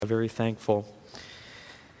Very thankful.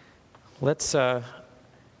 Let's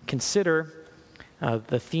consider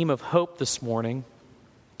the theme of hope this morning.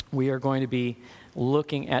 We are going to be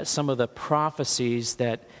looking at some of the prophecies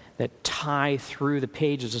that tie through the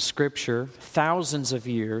pages of Scripture, thousands of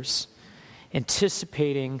years,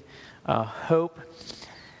 anticipating hope.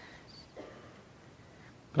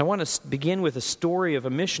 I want to begin with a story of a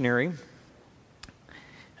missionary.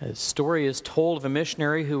 A story is told of a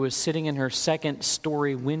missionary who was sitting in her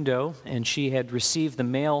second-story window, and she had received the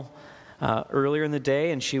mail earlier in the day,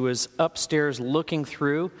 and she was upstairs looking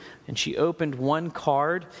through, and she opened one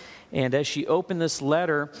card, and as she opened this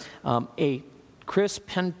letter, a crisp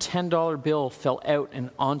 $10 bill fell out and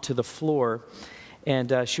onto the floor,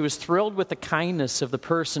 and she was thrilled with the kindness of the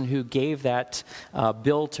person who gave that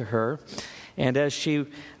bill to her, and as she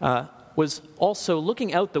was also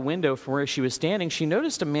looking out the window from where she was standing, she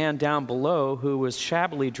noticed a man down below who was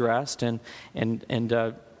shabbily dressed and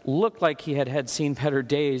looked like he had seen better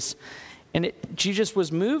days. And she just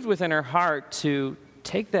was moved within her heart to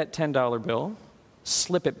take that $10 bill,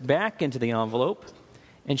 slip it back into the envelope,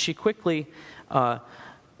 and she quickly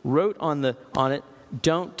wrote on it,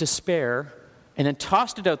 "Don't despair," and then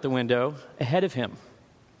tossed it out the window ahead of him.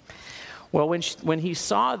 Well, when he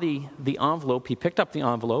saw the envelope, he picked up the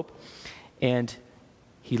envelope, and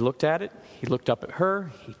he looked at it, he looked up at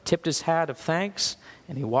her, he tipped his hat of thanks,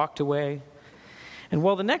 and he walked away. And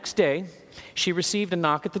well, the next day, she received a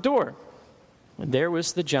knock at the door. And there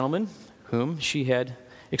was the gentleman whom she had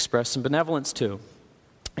expressed some benevolence to.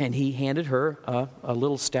 And he handed her a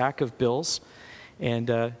little stack of bills,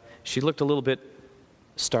 and she looked a little bit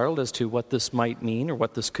startled as to what this might mean or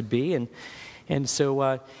what this could be. And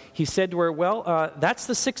so he said to her, "Well, that's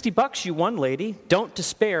the $60 you won, lady. Don't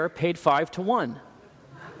despair, paid 5-1.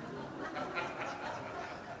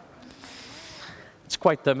 It's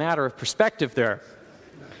quite the matter of perspective there.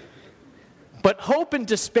 But hope and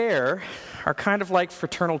despair are kind of like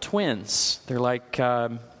fraternal twins. They're like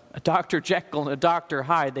a Dr. Jekyll and a Dr.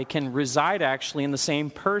 Hyde. They can reside actually in the same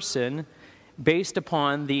person based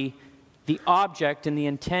upon the object and the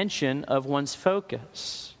intention of one's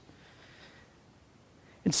focus.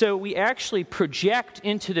 And so we actually project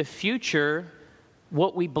into the future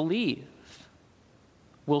what we believe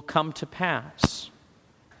will come to pass.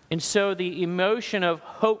 And so the emotion of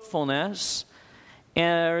hopefulness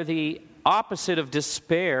or the opposite of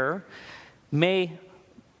despair may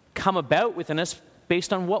come about within us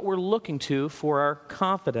based on what we're looking to for our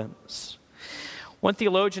confidence. One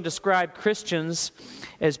theologian described Christians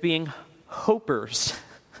as being hopers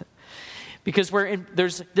because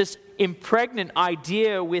there's this impregnant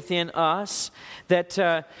idea within us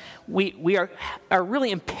that we are really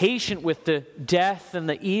impatient with the death and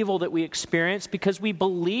the evil that we experience because we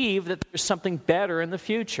believe that there's something better in the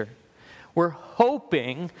future. We're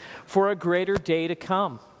hoping for a greater day to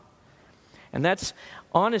come. And that's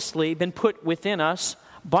honestly been put within us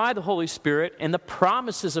by the Holy Spirit and the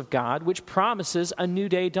promises of God, which promises a new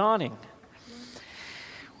day dawning.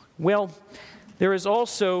 Well, there is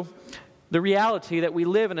also the reality that we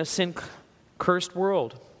live in a sin-cursed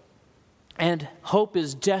world. And hope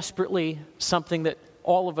is desperately something that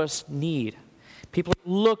all of us need. People are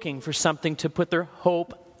looking for something to put their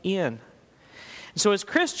hope in. So as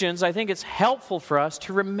Christians, I think it's helpful for us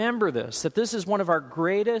to remember this, that this is one of our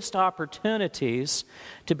greatest opportunities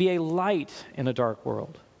to be a light in a dark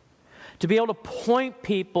world, to be able to point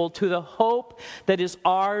people to the hope that is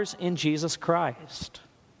ours in Jesus Christ.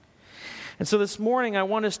 And so this morning, I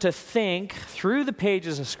want us to think through the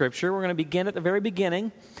pages of Scripture. We're going to begin at the very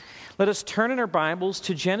beginning. Let us turn in our Bibles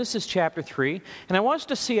to Genesis chapter 3. And I want us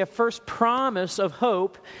to see a first promise of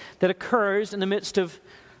hope that occurs in the midst of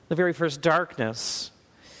the very first darkness.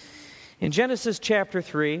 In Genesis chapter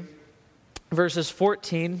 3, verses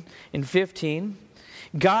 14 and 15,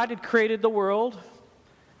 God had created the world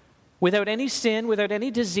without any sin, without any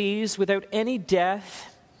disease, without any death.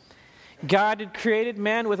 God had created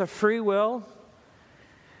man with a free will.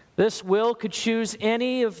 This will could choose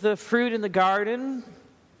any of the fruit in the garden.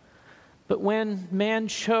 But when man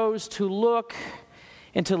chose to look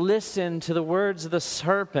and to listen to the words of the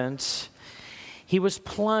serpent, he was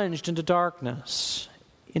plunged into darkness,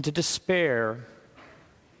 into despair,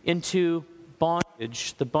 into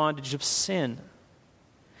bondage, the bondage of sin.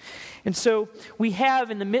 And so we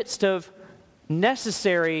have in the midst of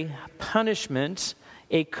necessary punishment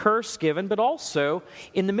a curse given, but also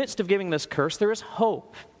in the midst of giving this curse, there is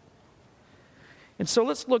hope. And so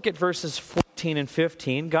let's look at verses 14 and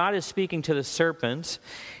 15. God is speaking to the serpent,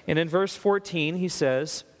 and in verse 14 he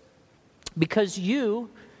says, "Because you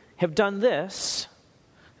have done this,"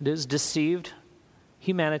 it is deceived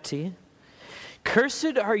humanity,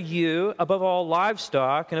 Cursed are you above all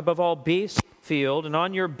livestock and above all beasts of the field, and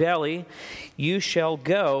on your belly you shall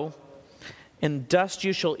go, and dust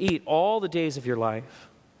you shall eat all the days of your life.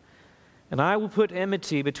 And I will put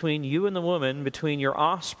enmity between you and the woman, between your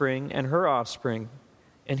offspring and her offspring.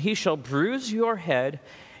 And he shall bruise your head,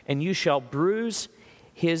 and you shall bruise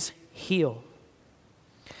his heel.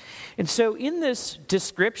 And so in this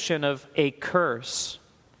description of a curse,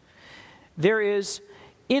 there is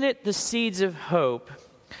in it the seeds of hope.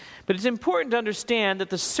 But it's important to understand that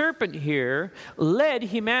the serpent here led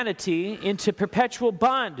humanity into perpetual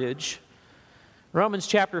bondage. Romans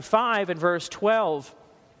chapter 5 and verse 12,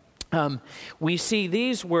 we see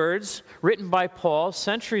these words written by Paul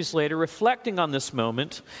centuries later, reflecting on this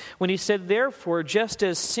moment, when he said, "Therefore, just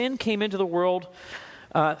as sin came into the world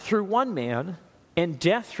through one man, and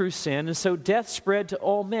death through sin, and so death spread to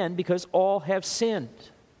all men because all have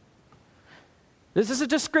sinned." This is a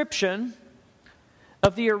description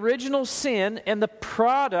of the original sin and the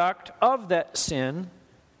product of that sin,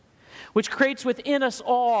 which creates within us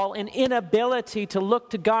all an inability to look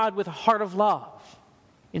to God with a heart of love.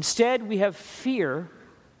 Instead, we have fear,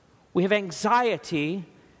 we have anxiety,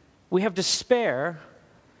 we have despair.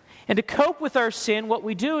 And to cope with our sin, what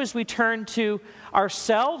we do is we turn to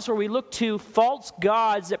ourselves, or we look to false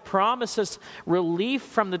gods that promise us relief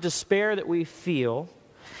from the despair that we feel.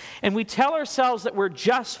 And we tell ourselves that we're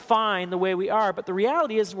just fine the way we are, but the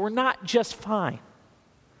reality is we're not just fine.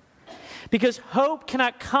 Because hope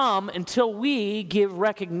cannot come until we give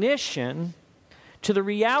recognition to the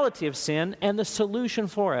reality of sin and the solution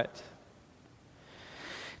for it.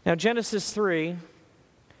 Now, Genesis 3,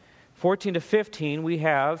 14 to 15, we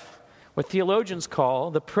have what theologians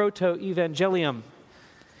call the proto-evangelium.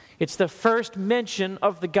 It's the first mention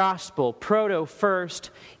of the gospel. Proto,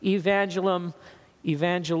 first, evangelum,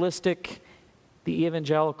 evangelistic, the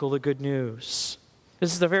evangelical, the good news.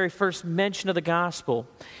 This is the very first mention of the gospel.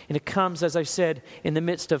 And it comes, as I said, in the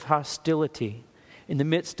midst of hostility, in the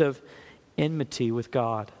midst of enmity with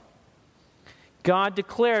God. God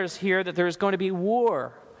declares here that there is going to be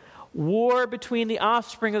war. War between the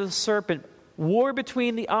offspring of the serpent. War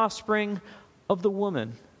between the offspring of the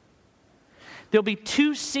woman. There'll be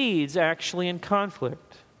two seeds actually in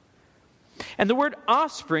conflict. And the word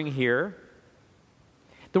offspring here,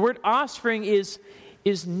 the word offspring is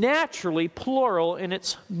naturally plural in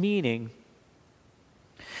its meaning.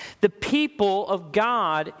 The people of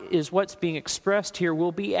God is what's being expressed here,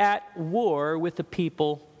 will be at war with the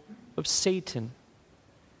people of Satan.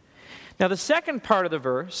 Now, the second part of the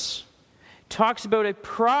verse talks about a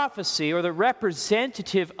prophecy, or the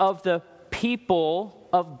representative of the people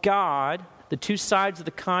of God, the two sides of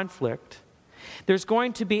the conflict. There's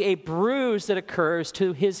going to be a bruise that occurs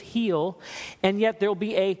to his heel, and yet there'll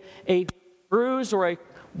be a bruise or a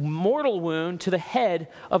mortal wound to the head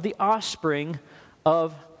of the offspring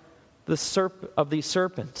of the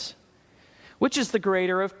serpent. Which is the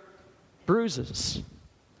greater of bruises?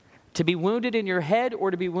 To be wounded in your head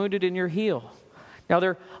or to be wounded in your heel? Now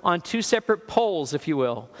they're on two separate poles, if you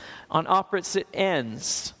will, on opposite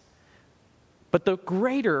ends. But the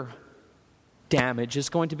greater damage is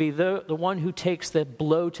going to be the one who takes the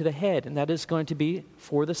blow to the head, and that is going to be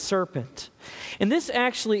for the serpent. And this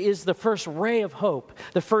actually is the first ray of hope,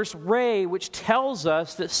 the first ray which tells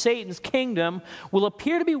us that Satan's kingdom will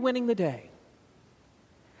appear to be winning the day.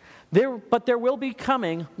 But there will be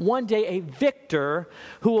coming one day a victor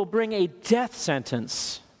who will bring a death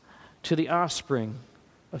sentence to the offspring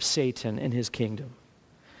of Satan and his kingdom.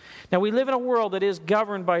 Now, we live in a world that is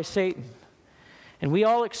governed by Satan. And we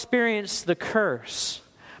all experience the curse.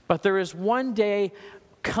 But there is one day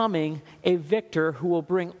coming a victor who will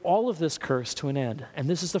bring all of this curse to an end. And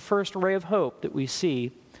this is the first ray of hope that we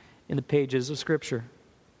see in the pages of Scripture.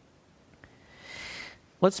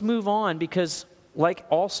 Let's move on, because like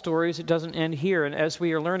all stories, it doesn't end here. And as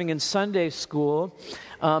we are learning in Sunday school,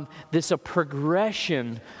 this is a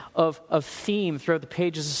progression of theme throughout the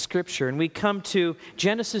pages of Scripture. And we come to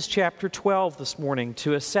Genesis chapter 12 this morning,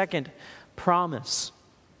 to a second promise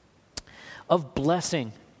of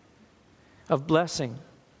blessing.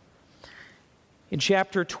 In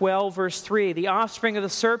chapter 12, verse 3, the offspring of the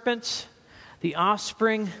serpent, the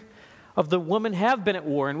offspring of the woman have been at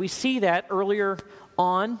war. And we see that earlier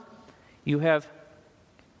on. You have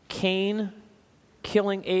Cain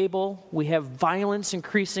killing Abel. We have violence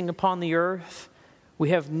increasing upon the earth. We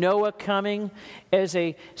have Noah coming as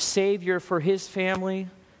a savior for his family.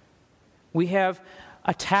 We have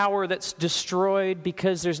a tower that's destroyed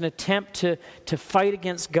because there's an attempt to fight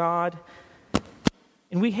against God.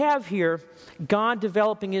 And we have here God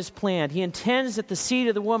developing his plan. He intends that the seed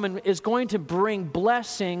of the woman is going to bring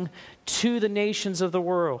blessing to the nations of the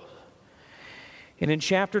world. And in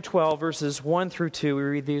chapter 12, verses 1 through 2, we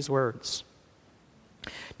read these words.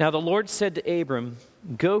 Now the Lord said to Abram,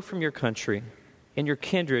 "Go from your country and your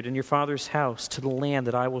kindred and your father's house to the land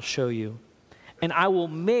that I will show you. And I will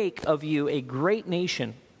make of you a great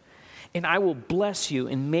nation, and I will bless you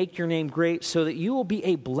and make your name great so that you will be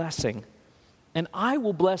a blessing. And I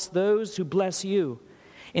will bless those who bless you.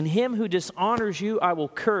 And him who dishonors you I will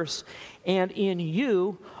curse, and in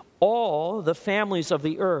you all the families of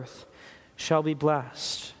the earth shall be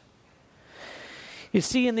blessed." You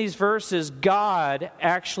see in these verses, God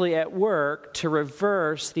actually at work to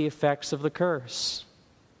reverse the effects of the curse.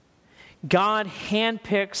 God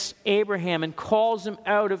handpicks Abraham and calls him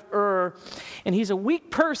out of Ur, and he's a weak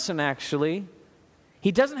person actually.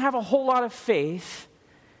 He doesn't have a whole lot of faith,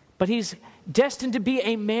 but he's destined to be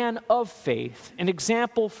a man of faith, an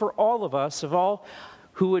example for all of us, of all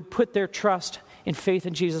who would put their trust and faith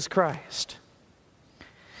in Jesus Christ.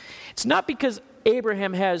 It's not because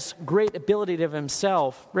Abraham has great ability of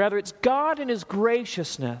himself. Rather, it's God in his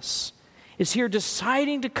graciousness is here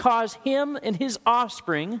deciding to cause him and his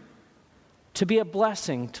offspring to be a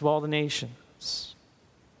blessing to all the nations.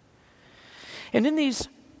 And in these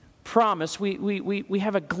promise, we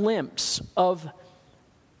have a glimpse of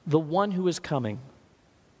the one who is coming.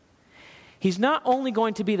 He's not only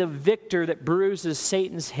going to be the victor that bruises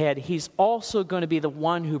Satan's head, he's also going to be the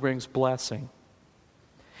one who brings blessing.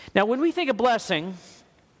 Now, when we think of blessing,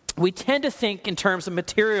 we tend to think in terms of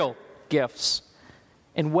material gifts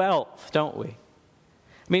and wealth, don't we? I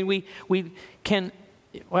mean, we can,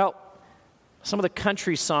 well, some of the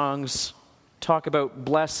country songs talk about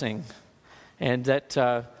blessing, and that,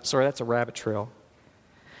 that's a rabbit trail.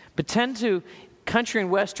 But country and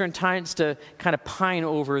Western tends to kind of pine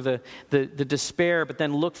over the despair, but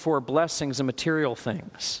then look for blessings and material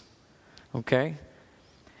things. Okay?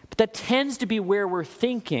 But that tends to be where we're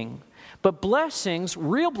thinking. But blessings,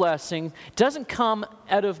 real blessing, doesn't come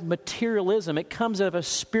out of materialism. It comes out of a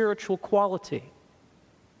spiritual quality.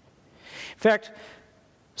 In fact,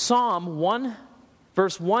 Psalm 1,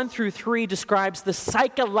 verse 1 through 3 describes the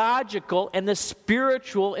psychological and the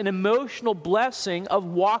spiritual and emotional blessing of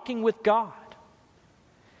walking with God.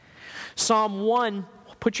 Psalm 1,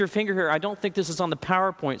 put your finger here. I don't think this is on the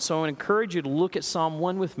PowerPoint, so I would encourage you to look at Psalm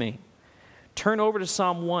 1 with me. Turn over to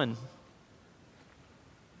Psalm 1.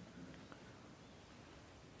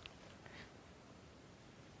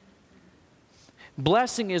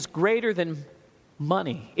 Blessing is greater than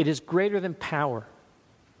money. It is greater than power.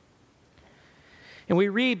 And we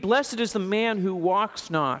read, "Blessed is the man who walks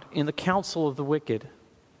not in the counsel of the wicked,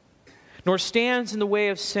 nor stands in the way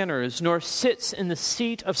of sinners, nor sits in the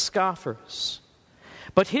seat of scoffers.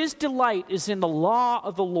 But his delight is in the law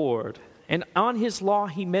of the Lord, and on his law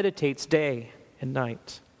he meditates day and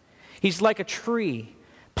night. He's like a tree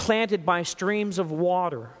planted by streams of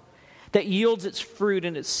water that yields its fruit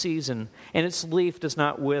in its season, and its leaf does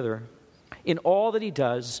not wither. In all that he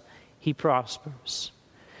does, he prospers."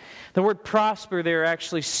 The word prosper there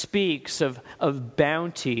actually speaks of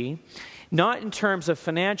bounty, not in terms of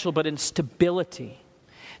financial, but in stability.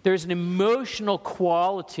 There's an emotional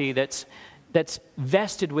quality that's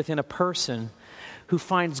vested within a person who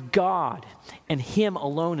finds God and him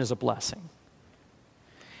alone as a blessing.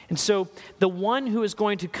 And so the one who is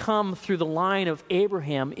going to come through the line of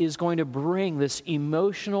Abraham is going to bring this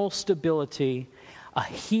emotional stability, a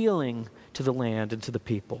healing to the land and to the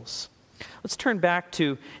peoples. Let's turn back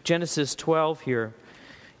to Genesis 12 here.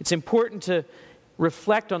 It's important to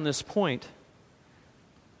reflect on this point.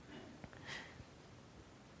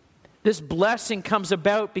 This blessing comes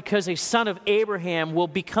about because a son of Abraham will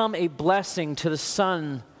become a blessing to the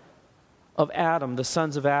son of Adam, the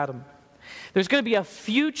sons of Adam. There's going to be a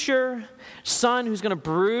future son who's going to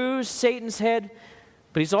bruise Satan's head,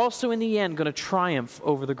 but he's also in the end going to triumph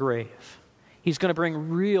over the grave. He's going to bring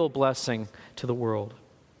real blessing to the world.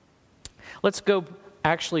 Let's go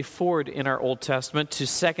actually forward in our Old Testament to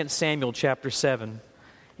 2 Samuel chapter 7,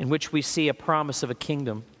 in which we see a promise of a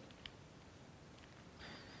kingdom.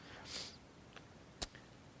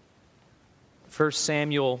 First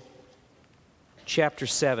Samuel chapter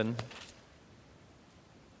 7.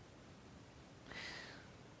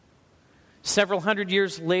 Several hundred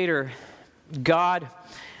years later, God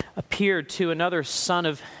appeared to another son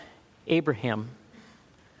of Abraham,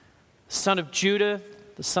 son of Judah,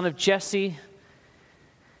 the son of Jesse.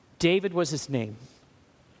 David was his name.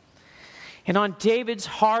 And on David's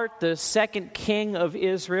heart, the second king of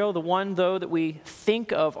Israel, the one, though, that we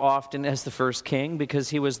think of often as the first king because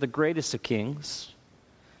he was the greatest of kings,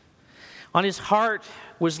 On his heart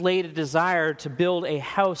was laid a desire to build a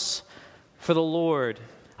house for the Lord,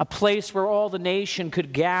 a place where all the nation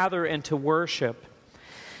could gather and to worship.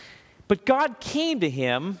 But God came to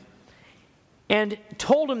him and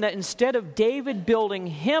told him that instead of David building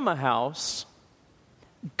him a house,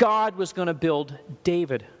 God was going to build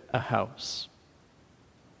David a house.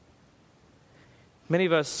 Many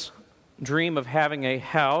of us dream of having a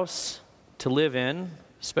house to live in,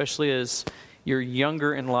 especially as you're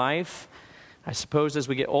younger in life. I suppose as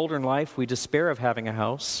we get older in life, we despair of having a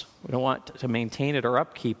house. We don't want to maintain it or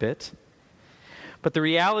upkeep it. But the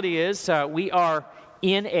reality is we are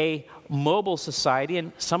in a mobile society,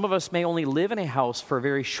 and some of us may only live in a house for a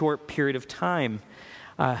very short period of time.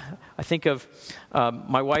 I think of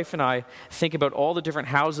my wife and I think about all the different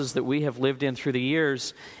houses that we have lived in through the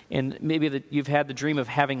years, and maybe that you've had the dream of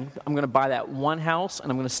I'm going to buy that one house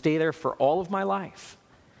and I'm going to stay there for all of my life.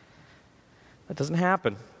 That doesn't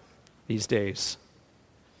happen these days.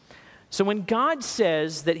 So when God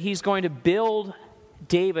says that he's going to build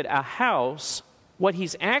David a house, what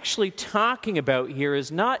he's actually talking about here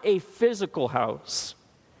is not a physical house.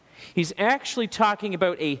 He's actually talking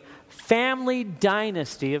about a family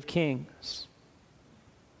dynasty of kings.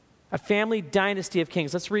 A family dynasty of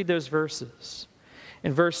kings. Let's read those verses.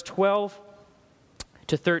 In verse 12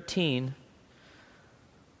 to 13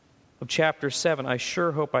 of chapter 7, I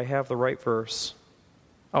sure hope I have the right verse.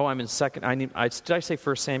 Oh, I'm in second. Did I say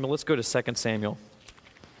 1 Samuel? Let's go to 2 Samuel.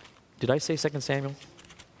 Did I say 2 Samuel?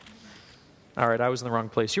 All right, I was in the wrong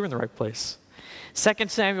place. You were in the right place. 2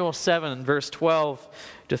 Samuel 7, verse 12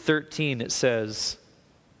 to 13, it says,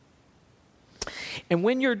 "And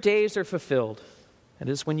when your days are fulfilled, that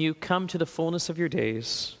is, when you come to the fullness of your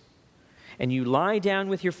days, and you lie down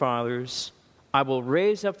with your fathers, I will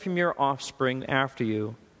raise up from your offspring after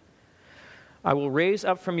you. I will raise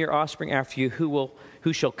up from your offspring after you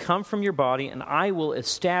who shall come from your body, and I will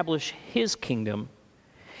establish his kingdom.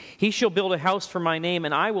 He shall build a house for my name,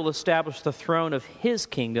 and I will establish the throne of his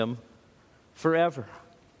kingdom forever."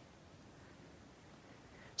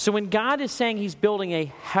 So when God is saying he's building a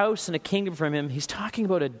house and a kingdom for him, he's talking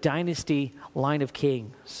about a dynasty line of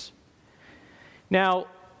kings. Now,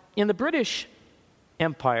 in the British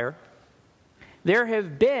Empire, there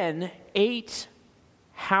have been 8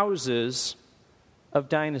 houses of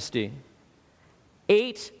dynasty.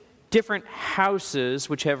 8 different houses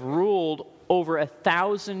which have ruled over a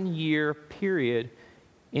 1,000-year period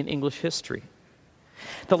in English history.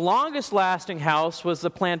 The longest lasting house was the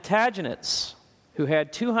Plantagenets, who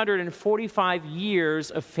had 245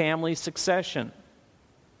 years of family succession.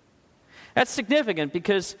 That's significant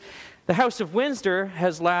because the House of Windsor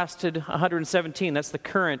has lasted 117. That's the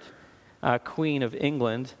current Queen of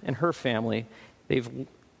England and her family. They've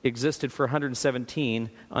existed for 117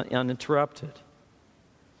 uninterrupted.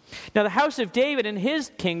 Now, the house of David and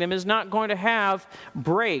his kingdom is not going to have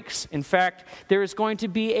breaks. In fact, there is going to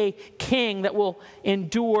be a king that will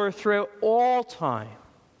endure throughout all time.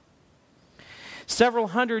 Several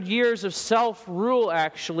hundred years of self-rule,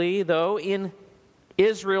 actually, though, in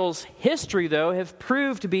Israel's history, though, have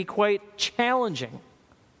proved to be quite challenging.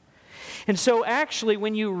 And so, actually,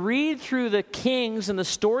 when you read through the kings and the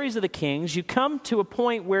stories of the kings, you come to a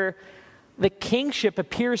point where the kingship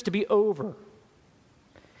appears to be over.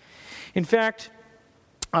 In fact,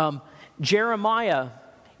 Jeremiah,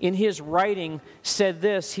 in his writing, said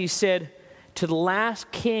this. He said to the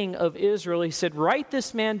last king of Israel, he said, "Write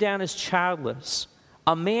this man down as childless,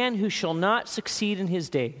 a man who shall not succeed in his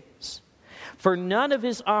days. For none of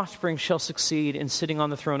his offspring shall succeed in sitting on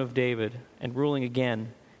the throne of David and ruling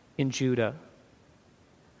again in Judah."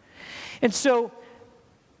 And so,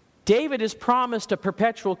 David is promised a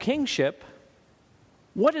perpetual kingship.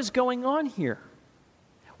 What is going on here?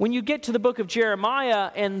 When you get to the book of Jeremiah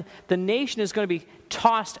and the nation is going to be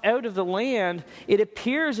tossed out of the land, it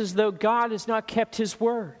appears as though God has not kept his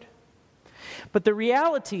word. But the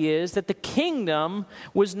reality is that the kingdom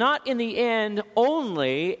was not in the end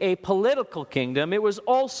only a political kingdom, it was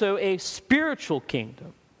also a spiritual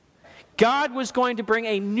kingdom. God was going to bring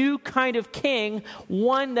a new kind of king,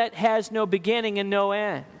 one that has no beginning and no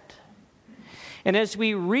end. And as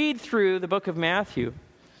we read through the book of Matthew,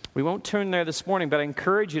 we won't turn there this morning, but I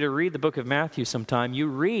encourage you to read the book of Matthew sometime. You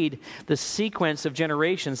read the sequence of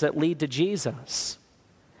generations that lead to Jesus.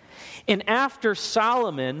 And after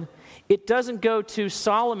Solomon, it doesn't go to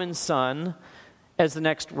Solomon's son as the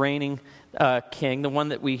next reigning king, the one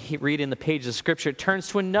that we read in the pages of Scripture. It turns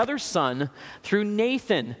to another son through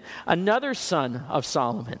Nathan, another son of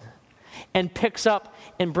Solomon, and picks up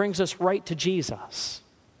and brings us right to Jesus.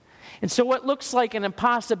 And so what looks like an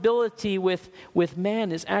impossibility with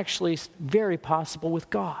man is actually very possible with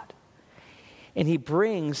God. And he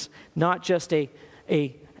brings not just a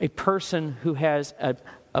person who has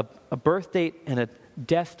a birth date and a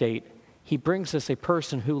death date. He brings us a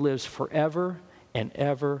person who lives forever and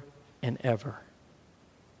ever and ever.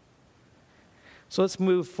 So let's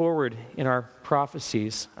move forward in our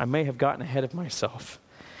prophecies. I may have gotten ahead of myself.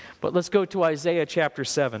 But let's go to Isaiah chapter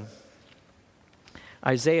 7.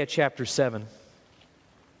 Isaiah chapter 7.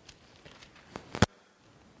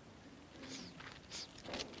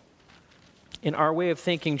 In our way of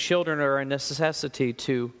thinking, children are a necessity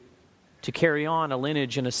to carry on a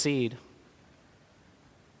lineage and a seed.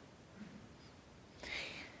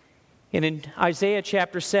 And in Isaiah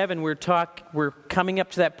chapter 7, we're coming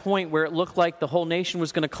up to that point where it looked like the whole nation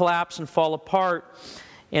was going to collapse and fall apart,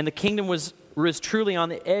 and the kingdom was truly on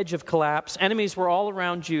the edge of collapse. Enemies were all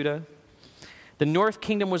around Judah. The north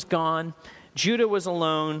kingdom was gone. Judah was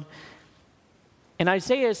alone. And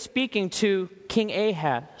Isaiah is speaking to King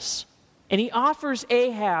Ahaz. And he offers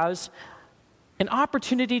Ahaz an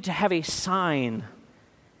opportunity to have a sign,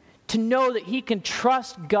 to know that he can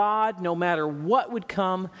trust God no matter what would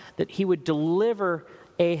come, that he would deliver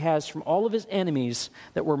Ahaz from all of his enemies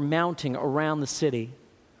that were mounting around the city.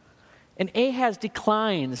 And Ahaz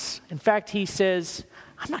declines. In fact, he says,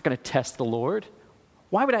 I'm not going to test the Lord.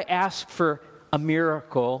 Why would I ask for a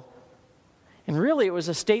miracle? And really, it was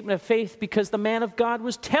a statement of faith because the man of God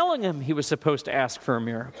was telling him he was supposed to ask for a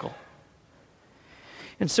miracle.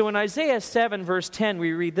 And so in Isaiah 7, verse 10,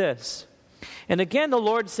 we read this. And again the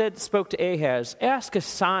Lord spoke to Ahaz, ask a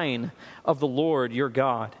sign of the Lord your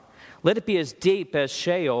God. Let it be as deep as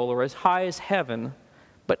Sheol or as high as heaven.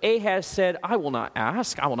 But Ahaz said, I will not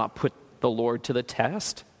ask. I will not put the Lord to the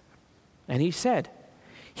test. And he said,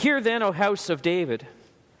 hear then, O house of David. Did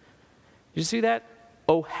you see that?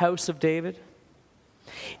 O house of David.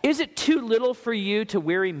 Is it too little for you to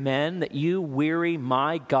weary men that you weary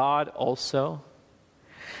my God also?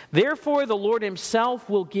 Therefore the Lord himself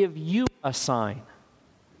will give you a sign.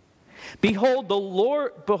 Behold,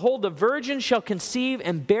 the virgin shall conceive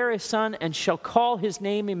and bear a son and shall call his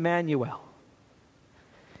name Emmanuel.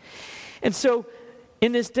 And so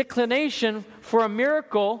in this declination for a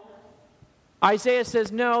miracle, Isaiah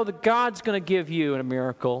says, no, God's going to give you a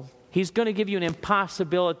miracle. He's going to give you an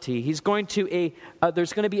impossibility. There's going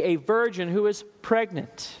to be a virgin who is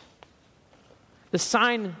pregnant. The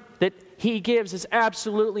sign that he gives is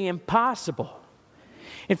absolutely impossible.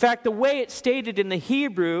 In fact, the way it's stated in the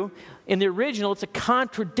Hebrew, in the original, it's a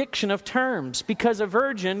contradiction of terms because a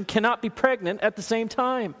virgin cannot be pregnant at the same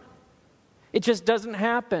time. It just doesn't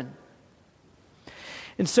happen.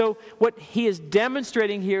 And so what he is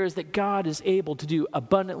demonstrating here is that God is able to do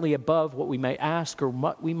abundantly above what we might ask or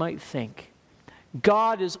what we might think.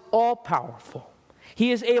 God is all-powerful.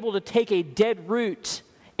 He is able to take a dead root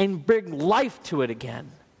and bring life to it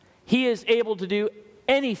again. He is able to do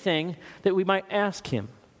anything that we might ask him.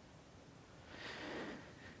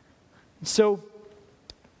 So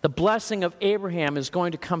the blessing of Abraham is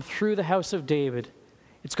going to come through the house of David.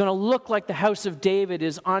 It's going to look like the house of David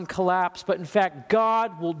is on collapse, but in fact,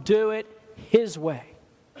 God will do it his way.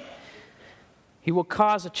 He will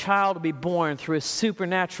cause a child to be born through a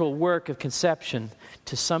supernatural work of conception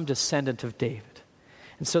to some descendant of David.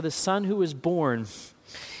 And so the son who is born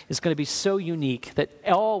is going to be so unique that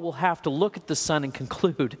all will have to look at the son and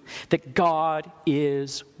conclude that God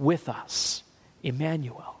is with us,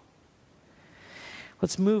 Emmanuel.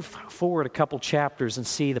 Let's move forward a couple chapters and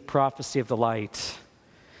see the prophecy of the light.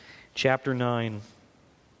 Chapter 9,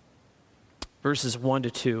 verses 1 to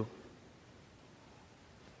 2.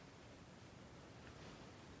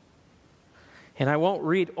 And I won't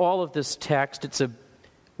read all of this text. It's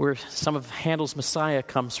where some of Handel's Messiah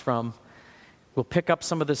comes from. We'll pick up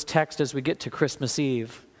some of this text as we get to Christmas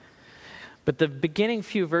Eve. But the beginning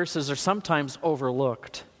few verses are sometimes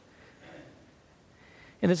overlooked.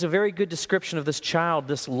 And it's a very good description of this child,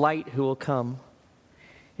 this light who will come.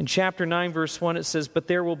 In chapter 9, verse 1, it says, but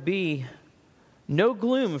there will be no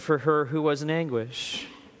gloom for her who was in anguish.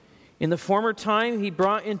 In the former time, he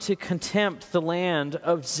brought into contempt the land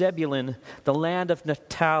of Zebulun, the land of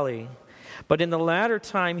Naphtali. But in the latter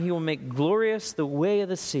time, he will make glorious the way of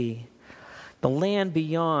the sea, the land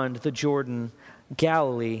beyond the Jordan,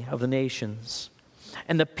 Galilee of the nations.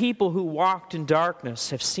 And the people who walked in darkness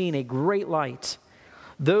have seen a great light.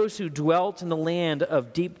 Those who dwelt in the land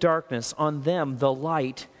of deep darkness, on them the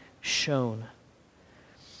light shone.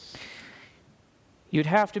 You'd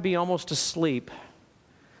have to be almost asleep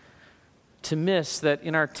to miss that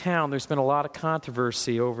in our town there's been a lot of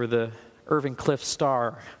controversy over the Irving Cliff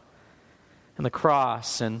Star and the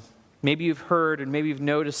cross. And maybe you've heard and maybe you've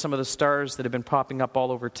noticed some of the stars that have been popping up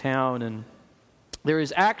all over town. And there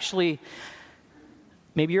is actually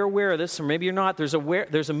Maybe you're aware of this, or maybe you're not. There's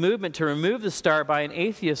a movement to remove the star by an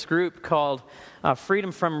atheist group called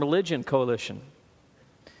Freedom from Religion Coalition.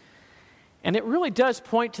 And it really does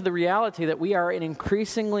point to the reality that we are an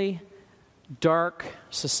increasingly dark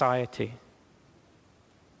society.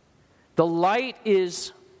 The light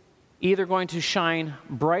is either going to shine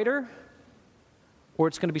brighter or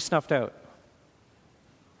it's going to be snuffed out.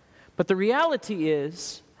 But the reality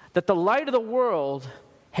is that the light of the world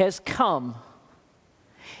has come,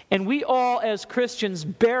 and we all as Christians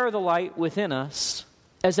bear the light within us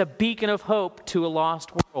as a beacon of hope to a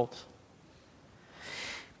lost world.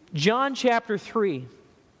 John chapter 3,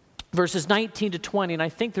 verses 19 to 20, and I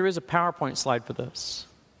think there is a PowerPoint slide for this.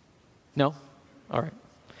 No? All right.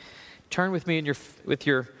 Turn with me with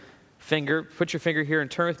your finger, put your finger here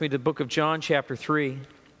and turn with me to the book of John chapter 3.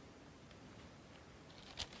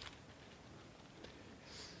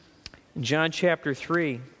 In John chapter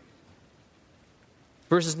 3,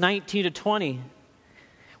 verses 19 to 20,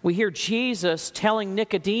 we hear Jesus telling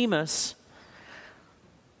Nicodemus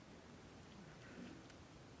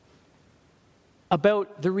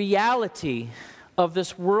about the reality of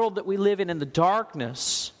this world that we live in and the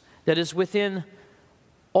darkness that is within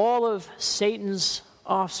all of Satan's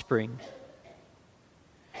offspring.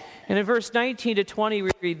 And in verse 19 to 20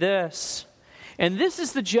 we read this, "And this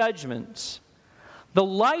is the judgment. The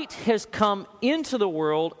light has come into the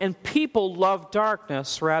world, and people love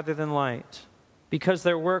darkness rather than light, because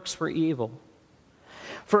their works were evil.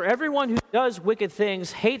 For everyone who does wicked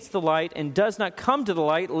things hates the light and does not come to the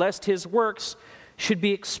light, lest his works should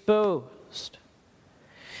be exposed."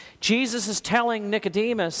 Jesus is telling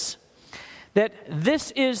Nicodemus that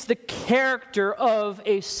this is the character of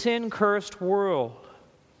a sin-cursed world.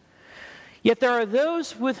 Yet there are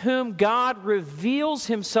those with whom God reveals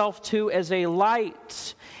himself to as a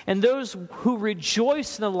light, and those who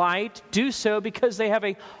rejoice in the light do so because they have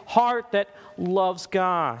a heart that loves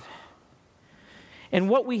God. And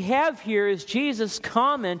what we have here is Jesus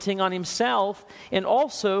commenting on himself and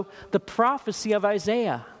also the prophecy of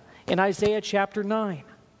Isaiah in Isaiah chapter 9.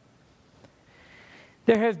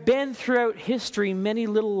 There have been throughout history many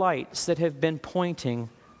little lights that have been pointing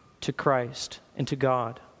to Christ and to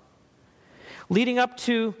God. Leading up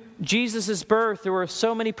to Jesus' birth, there were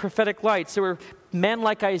so many prophetic lights. There were men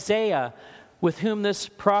like Isaiah with whom this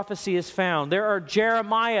prophecy is found. There are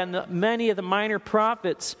Jeremiah and many of the minor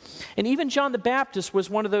prophets. And even John the Baptist was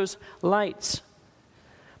one of those lights.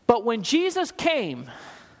 But when Jesus came,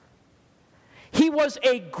 he was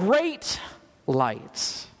a great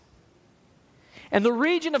light. And the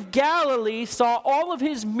region of Galilee saw all of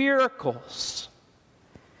his miracles.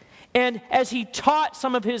 And as he taught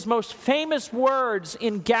some of his most famous words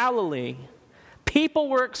in Galilee, people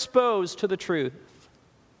were exposed to the truth.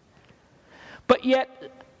 But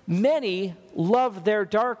yet, many loved their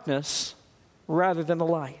darkness rather than the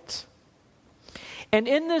light. And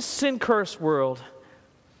in this sin-cursed world,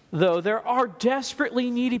 though, there are desperately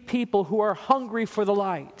needy people who are hungry for the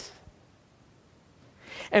light.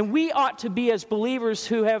 And we ought to be, as believers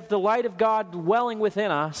who have the light of God dwelling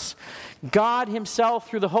within us, God himself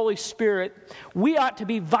through the Holy Spirit, we ought to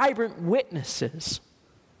be vibrant witnesses.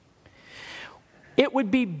 It would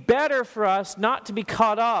be better for us not to be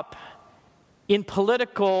caught up in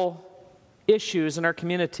political issues in our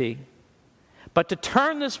community, but to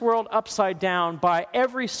turn this world upside down by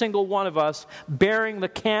every single one of us bearing the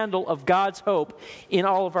candle of God's hope in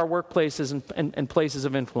all of our workplaces and places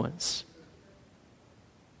of influence.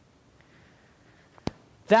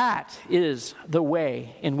 That is the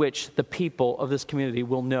way in which the people of this community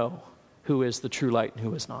will know who is the true light and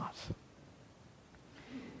who is not.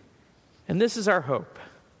 And this is our hope.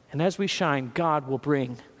 And as we shine, God will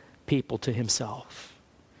bring people to himself.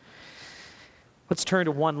 Let's turn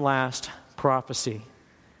to one last prophecy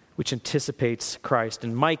which anticipates Christ.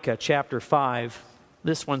 In Micah chapter 5,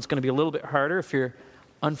 this one's going to be a little bit harder if you're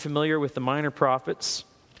unfamiliar with the minor prophets.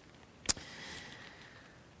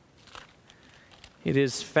 It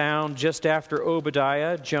is found just after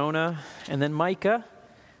Obadiah, Jonah, and then Micah.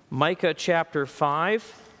 Micah chapter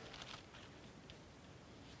 5.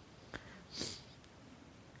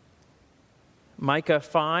 Micah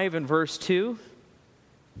 5 and verse 2.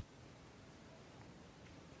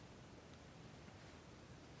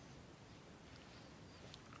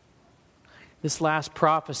 This last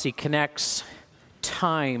prophecy connects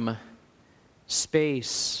time,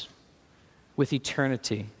 space, with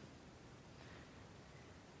eternity.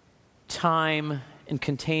 Time and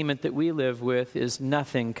containment that we live with is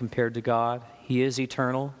nothing compared to God. He is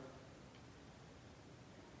eternal.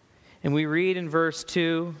 And we read in verse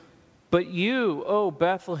 2, "But you, O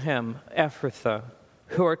Bethlehem Ephrathah,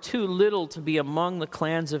 who are too little to be among the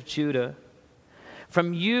clans of Judah.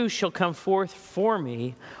 From you shall come forth for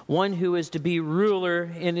me one who is to be ruler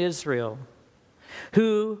in Israel,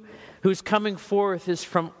 whose coming forth is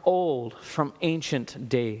from old, from ancient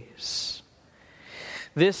days.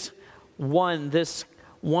 This one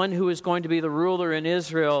who is going to be the ruler in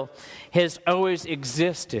Israel has always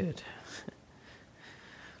existed.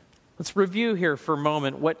 Let's review here for a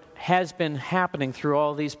moment what has been happening through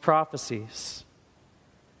all these prophecies.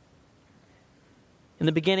 In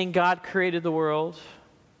the beginning, God created the world,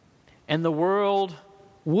 and the world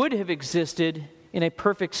would have existed in a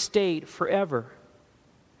perfect state forever.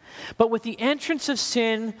 But with the entrance of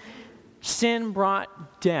sin, sin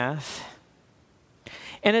brought death.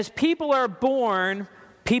 And as people are born,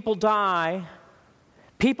 people die.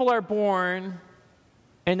 People are born,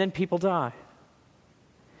 and then people die.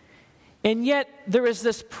 And yet, there is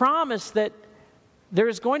this promise that there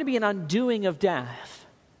is going to be an undoing of death.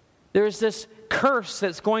 There is this curse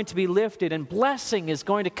that's going to be lifted, and blessing is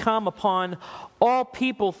going to come upon all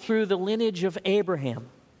people through the lineage of Abraham.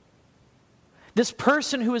 This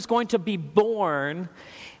person who is going to be born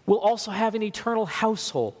will also have an eternal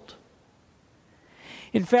household.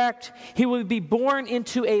 In fact, he will be born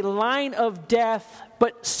into a line of death,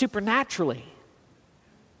 but supernaturally.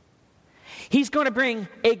 He's going to bring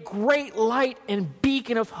a great light and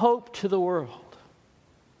beacon of hope to the world.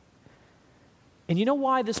 And you know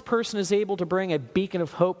why this person is able to bring a beacon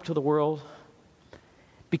of hope to the world?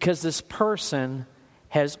 Because this person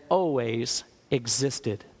has always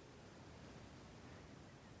existed.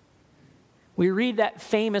 We read that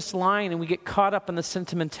famous line and we get caught up in the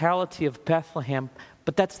sentimentality of Bethlehem,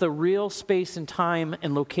 but that's the real space and time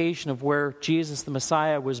and location of where Jesus the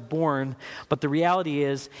Messiah was born. But the reality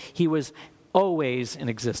is, he was always in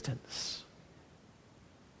existence.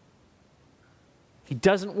 He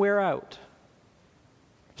doesn't wear out.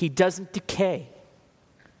 He doesn't decay.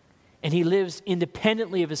 And he lives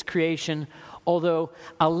independently of his creation, although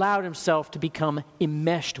allowed himself to become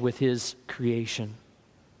enmeshed with his creation.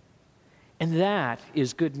 And that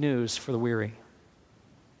is good news for the weary.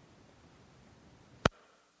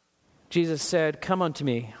 Jesus said, "Come unto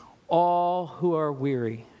me, all who are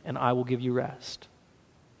weary, and I will give you rest."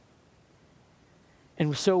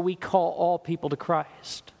 And so we call all people to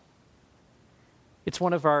Christ. It's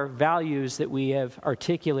one of our values that we have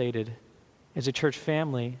articulated as a church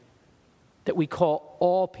family, that we call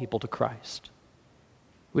all people to Christ.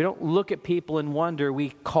 We don't look at people and wonder, we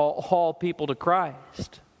call all people to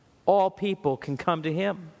Christ. All people can come to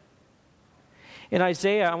him. In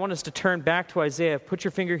Isaiah, I want us to turn back to Isaiah. Put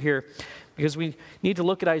your finger here, because we need to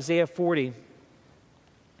look at Isaiah 40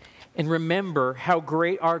 and remember how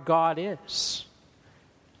great our God is.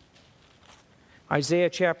 Isaiah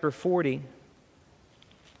chapter 40,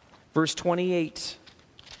 verse 28.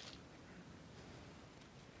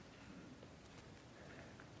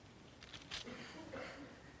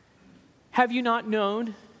 Have you not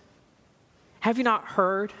known? Have you not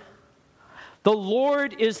heard? The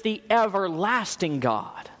Lord is the everlasting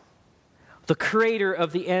God, the creator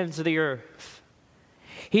of the ends of the earth.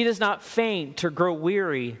 He does not faint or grow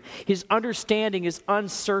weary. His understanding is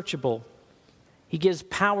unsearchable. He gives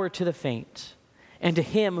power to the faint, and to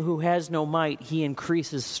him who has no might, he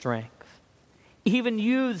increases strength. Even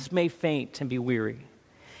youths may faint and be weary,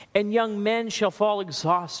 and young men shall fall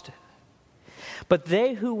exhausted. But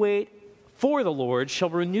they who wait for the Lord shall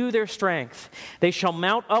renew their strength. They shall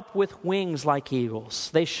mount up with wings like eagles.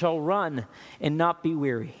 They shall run and not be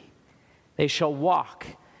weary. They shall walk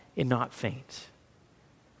and not faint.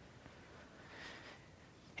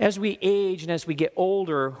 As we age and as we get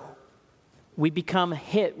older, we become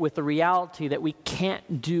hit with the reality that we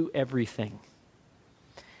can't do everything.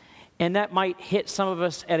 And that might hit some of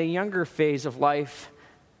us at a younger phase of life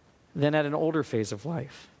than at an older phase of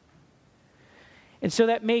life. And so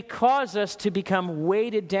that may cause us to become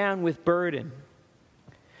weighted down with burden.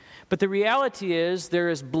 But the reality is, there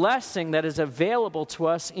is blessing that is available to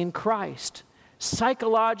us in Christ.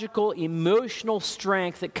 Psychological, emotional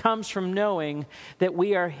strength that comes from knowing that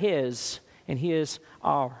we are his and he is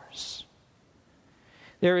ours.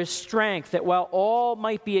 There is strength that while all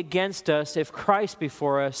might be against us, if Christ be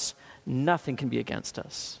for us, nothing can be against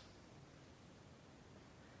us.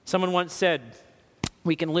 Someone once said,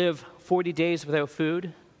 we can live 40 days without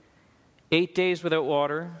food, 8 days without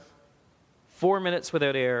water, 4 minutes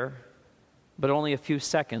without air, but only a few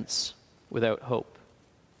seconds without hope.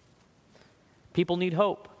 People need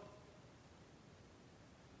hope.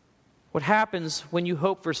 What happens when you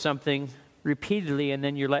hope for something repeatedly and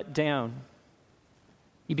then you're let down?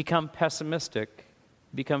 You become pessimistic,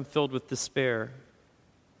 you become filled with despair.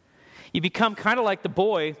 You become kind of like the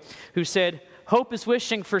boy who said, hope is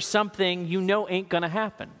wishing for something you know ain't going to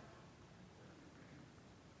happen.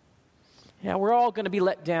 Yeah, we're all going to be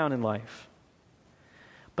let down in life.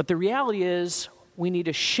 But the reality is, we need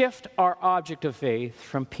to shift our object of faith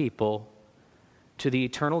from people to the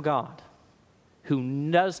eternal God,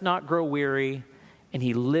 who does not grow weary, and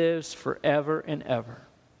he lives forever and ever.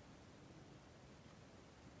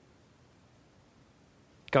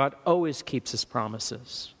 God always keeps his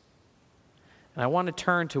promises. And I want to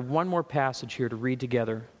turn to one more passage here to read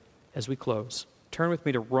together as we close. Turn with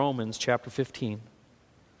me to Romans chapter 15.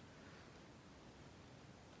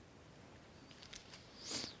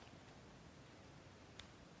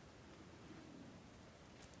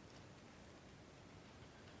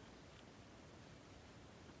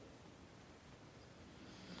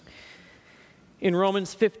 In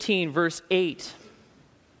Romans 15, verse 8,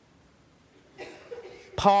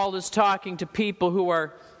 Paul is talking to people who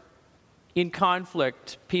are in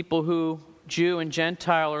conflict, people who, Jew and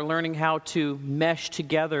Gentile, are learning how to mesh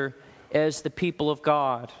together as the people of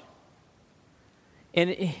God. And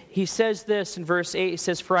he says this in verse 8, he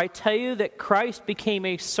says, "For I tell you that Christ became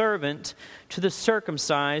a servant to the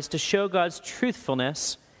circumcised to show God's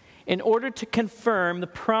truthfulness in order to confirm the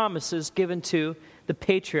promises given to the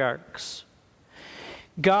patriarchs.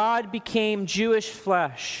 God became Jewish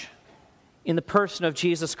flesh in the person of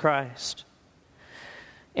Jesus Christ."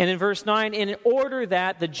 And in verse 9, in order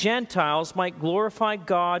that the Gentiles might glorify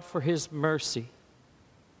God for his mercy.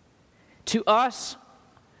 To us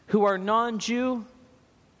who are non-Jew,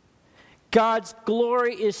 God's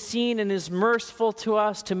glory is seen and is merciful to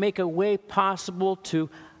us to make a way possible to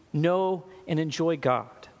know and enjoy God.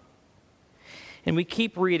 And we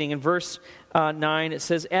keep reading in verse 9, it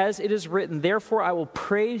says, "As it is written, therefore I will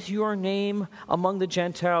praise your name among the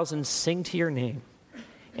Gentiles and sing to your name.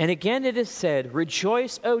 And again it is said,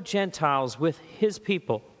 rejoice, O Gentiles, with his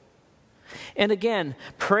people. And again,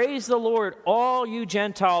 praise the Lord, all you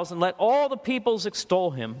Gentiles, and let all the peoples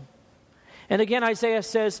extol him. And again Isaiah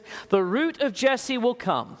says, the root of Jesse will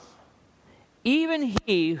come, even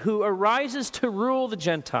he who arises to rule the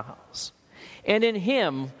Gentiles. And in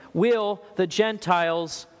him will the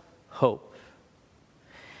Gentiles hope."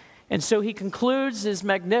 And so he concludes his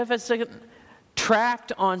magnificent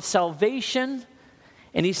tract on salvation,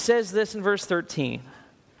 and he says this in verse 13.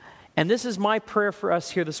 And this is my prayer for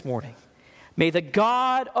us here this morning. "May the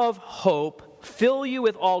God of hope fill you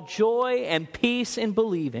with all joy and peace in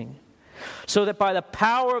believing, so that by the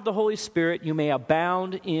power of the Holy Spirit you may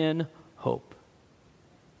abound in hope."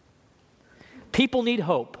 People need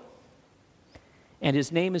hope, and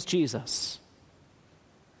his name is Jesus.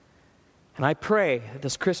 And I pray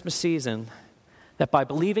this Christmas season that by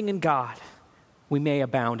believing in God, we may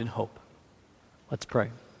abound in hope. Let's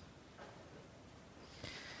pray.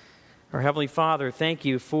 Our Heavenly Father, thank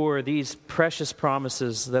you for these precious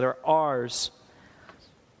promises that are ours.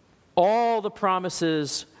 All the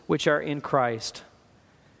promises which are in Christ,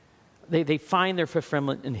 they find their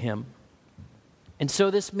fulfillment in him. And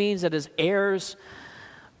so this means that as heirs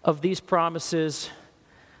of these promises,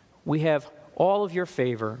 we have all of your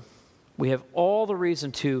favor. We have all the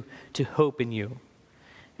reason to hope in you.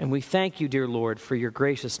 And we thank you, dear Lord, for your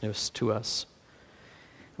graciousness to us.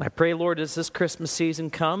 And I pray, Lord, as this Christmas season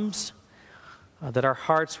comes, that our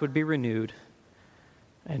hearts would be renewed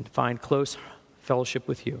and find close fellowship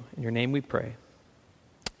with you. In your name we pray.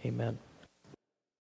 Amen.